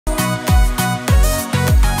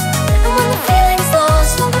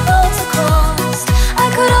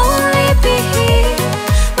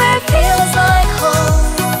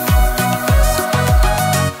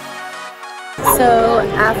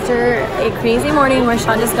after a crazy morning where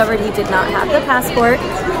Sean discovered he did not have the passport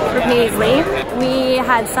for Paisley. We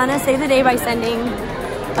had Sana save the day by sending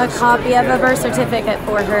a copy of a birth certificate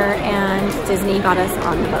for her, and Disney got us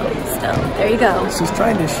on the boat. So there you go. She's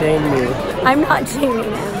trying to shame me. I'm not shaming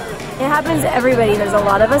him. It happens to everybody. There's a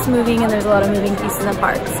lot of us moving, and there's a lot of moving pieces in the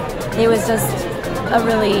parks. It was just a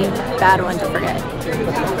really bad one to forget.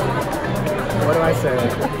 What do I say?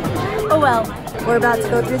 Oh well, we're about to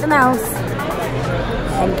go through the mouse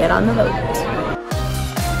and get on the boat.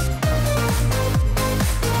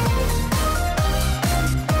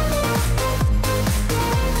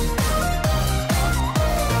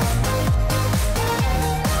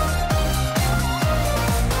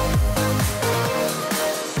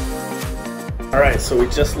 Alright, so we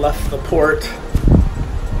just left the port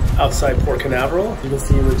outside Port Canaveral. You can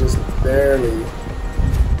see we're just barely,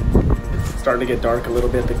 it's starting to get dark a little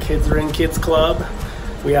bit. The kids are in Kids Club.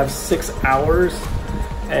 We have 6 hours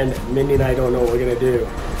and Mindy and I don't know what we're gonna do.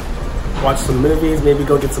 Watch some movies, maybe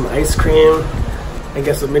go get some ice cream. And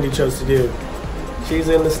guess what Mindy chose to do? She's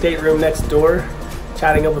in the stateroom next door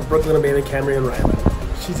chatting up with Brooklyn and Bailey, Kamri and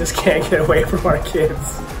Rylan. She just can't get away from our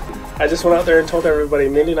kids. I just went out there and told everybody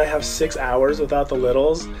Mindy and I have 6 hours without the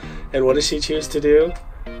littles. And what does she choose to do?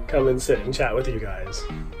 Come and sit and chat with you guys.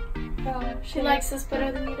 Oh, she likes this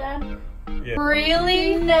better than you, Dad? Yeah.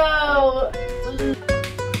 Really? No.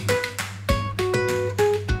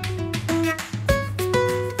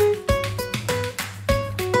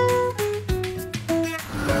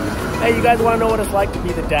 Hey, you guys want to know what it's like to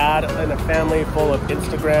be the dad in a family full of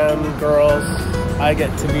Instagram girls? I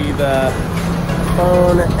get to be the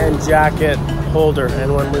phone and jacket holder,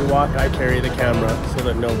 and when we walk I carry the camera so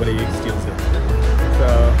that nobody steals it. So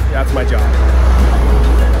that's my job.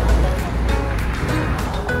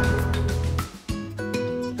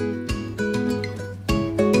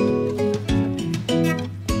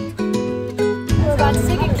 We're about to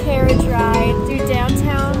take a carriage ride through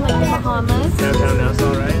downtown, like the Bahamas. Downtown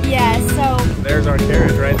Nassau, right? Yeah, so There's our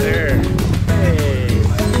carriage right there. Hey.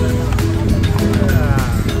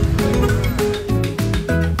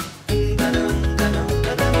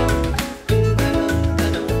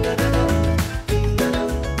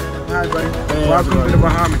 Hi, buddy. Welcome to the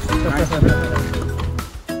Bahamas. Nice to meet you.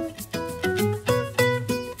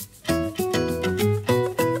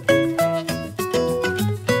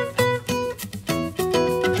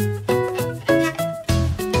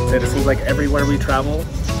 It seems like everywhere we travel,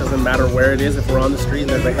 doesn't matter where it is, if we're on the street and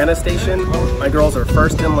there's a henna station, my girls are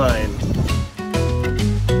first in line.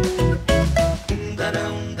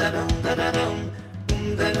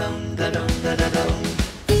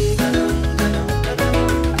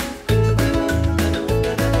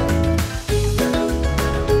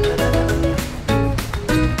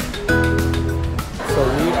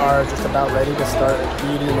 Just about ready to start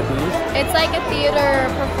Beauty and the Beast. it's like a theater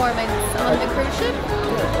performance on the cruise ship.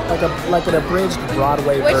 Like an abridged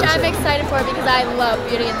Broadway Which version. I'm excited for because I love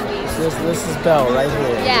Beauty and the Beast. This is Belle right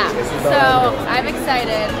here. Yeah, Belle so right I'm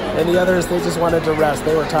excited. And the others, they just wanted to rest.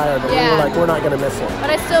 They were tired, but we were like, we're not going to miss it.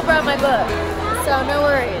 But I still brought my book, so no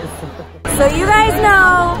worries. So you guys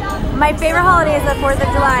know my favorite holiday is the 4th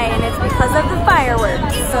of July, and it's because of the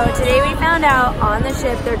fireworks. So today we found out on the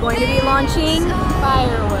ship they're going to be launching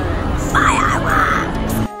Fireworks.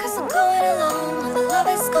 Cause I'm going alone when the love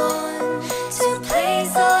is gone to a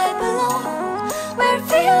place I belong, where it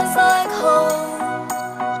feels like home.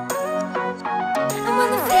 And when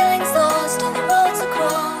the feeling's lost and the roads are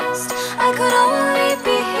crossed, I could only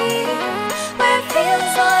be here, where it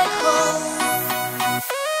feels like home.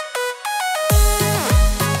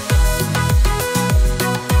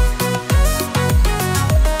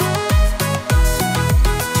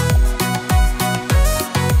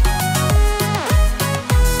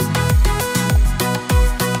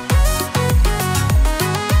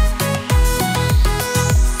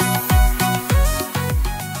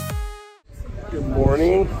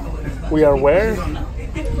 We are where?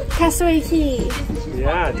 Castaway Key.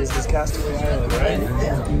 Yeah, this is Castaway Island, right?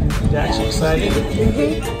 You actually excited?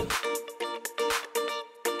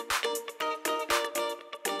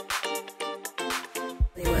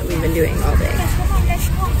 what we've been doing all day.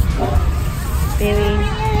 Bailey,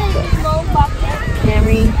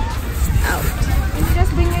 Kamri, out. You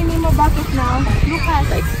just bring your Nemo bucket now. Look at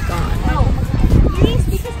Like gone.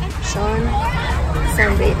 Sean,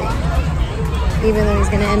 sunbathing. Even though he's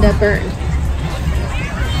gonna end up burned.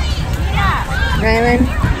 Rylan,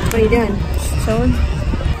 what are you doing? Chilling?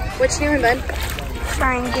 What you doing, bud?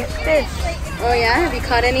 trying to get fish. Oh yeah? Have you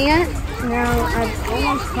caught any yet? No, I've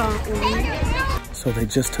almost caught one. So they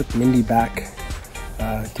just took Mindy back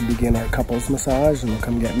to begin our couples massage, and they'll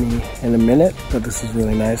come get me in a minute. But this is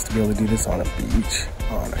really nice to be able to do this on a beach,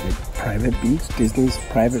 on a private beach, Disney's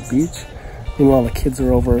private beach. Meanwhile, the kids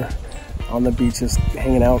are over on the beach just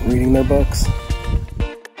hanging out, reading their books.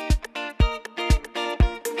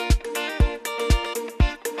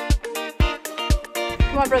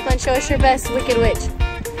 Come on, Brooklyn, show us your best Wicked Witch.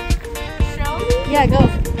 Show me? Yeah, go.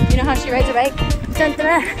 You know how she rides a bike? Dun,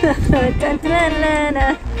 dun, dun, dun, dun, dun,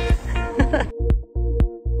 dun.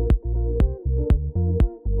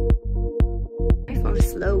 My phone's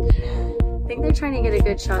slow. I think they're trying to get a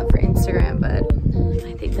good shot for Instagram, but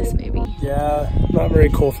I think this may be Yeah, not very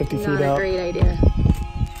cool 50 feet not a out. great idea.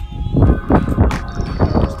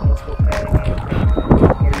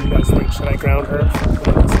 What do you guys think? Should I ground her?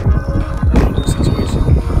 Situation.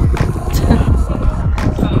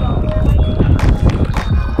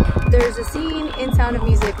 There's a scene in Sound of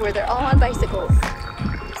Music where they're all on bicycles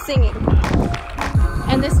singing,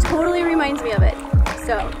 and this totally reminds me of it.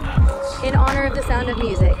 So, in honor of the Sound of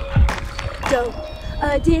Music, doe,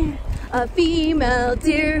 a deer, a female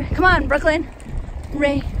deer. Come on, Brooklyn.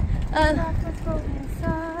 Ray,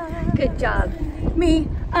 good job. Me,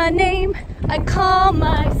 a name I call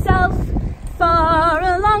myself. For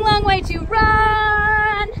a long, long way to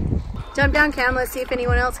run. Jump down, Cam. Let's see if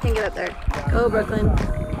anyone else can get up there. Go, Brooklyn.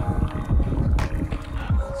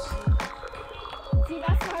 See,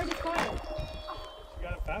 that's the hardest part. You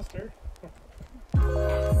got it faster.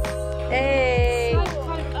 Hey.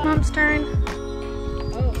 Mom's turn.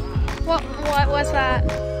 What's that?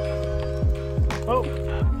 Oh.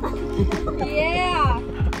 Yeah.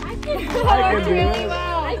 I can do I can do really it.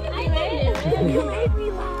 well. I made it. You made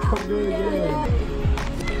me laugh. I'm doing it again.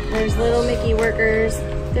 There's little Mickey workers.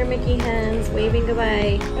 They're Mickey hens waving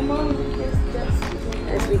goodbye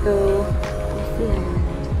as we go off the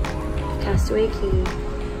island. Castaway Key.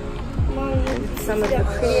 Some of the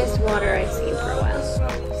prettiest water I've seen for a while.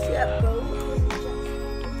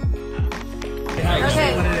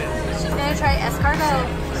 Okay, she's gonna try escargot.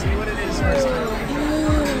 See what it is first.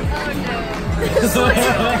 This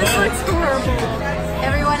looks horrible.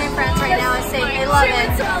 Everyone in France right now is saying they love it.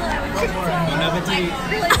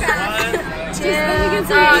 Really fast. Cheers.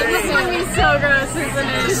 This is gonna be so gross, isn't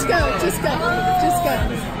it? Just go.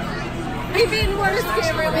 We've eaten worse,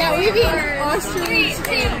 Cameron. Yeah, we've eaten ostrich. 3, 2,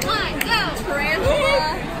 1, go.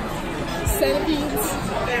 Tarantula. Centipedes.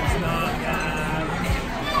 It's not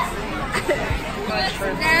That's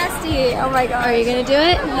nasty. Oh my god. Are you gonna do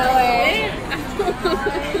it? No way.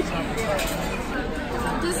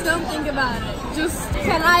 Just don't think about it. Just,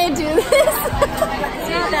 can I do this? It's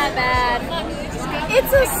not that bad.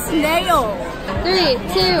 It's a snail. 3,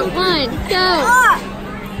 2, 1, go. Ah!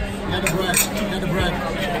 Got the bread. The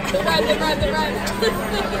bread.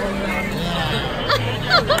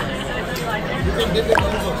 You can dip it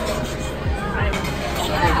also.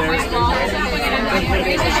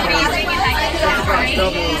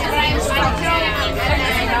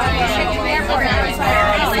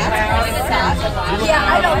 Yeah,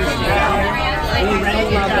 I don't think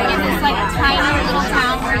It's like a tiny little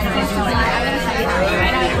town.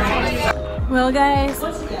 Well, guys,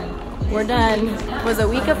 we're done. It was a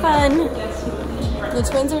week of fun. The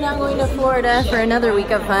twins are now going to Florida for another week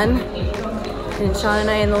of fun. And Sean and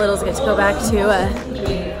I and the littles get to go back to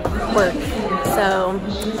work. So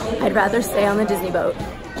I'd rather stay on the Disney boat.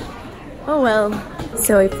 Oh well.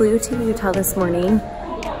 So I flew to Utah this morning,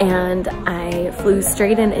 and I flew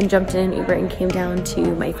straight in and jumped in an Uber and came down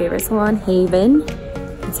to my favorite salon, Haven. You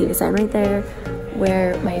can see the sign right there,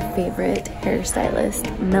 where my favorite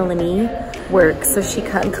hairstylist, Melanie, works. So she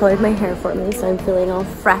cut and colored my hair for me, so I'm feeling all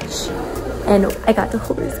fresh. And I got to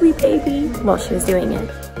hold her sweet baby while she was doing it.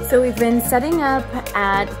 So we've been setting up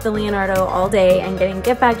at the Leonardo all day and getting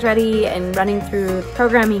gift bags ready and running through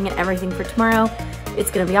programming and everything for tomorrow. It's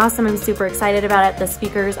gonna be awesome. I'm super excited about it. The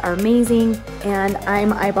speakers are amazing. And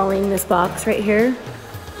I'm eyeballing this box right here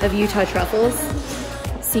of Utah truffles,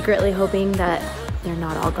 secretly hoping that they're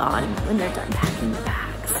not all gone when they're done packing the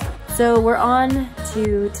bags. So we're on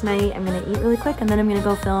to tonight. I'm gonna eat really quick and then I'm gonna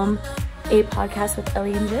go film a podcast with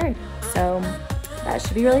Ellie and Jared. So that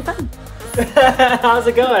should be really fun. How's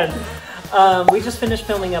it going? We just finished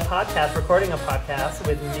filming recording a podcast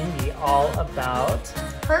with Mindy all about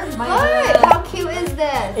her foot. How cute is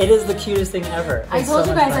this? It is the cutest thing ever. I It's told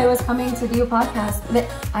so you much guys fun. I was coming to do a podcast, but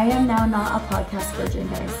I am now not a podcast virgin,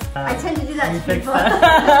 guys. I tend to do that We to fixed people.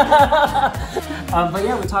 that. But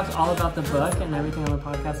yeah, we talked all about the book and everything on the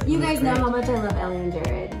podcast. You It was guys know great. how much I love Ellie and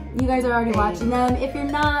Jared. You guys are already watching them. If you're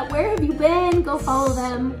not, where have you been? Go follow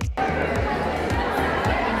them.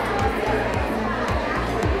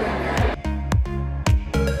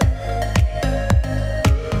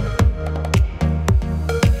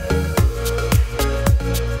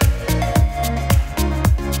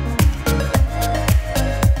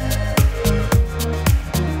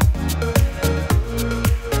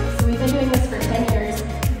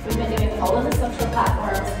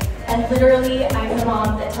 Literally, I'm the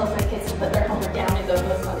mom that tells my kids to put their homework down and go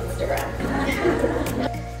post on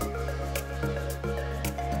Instagram.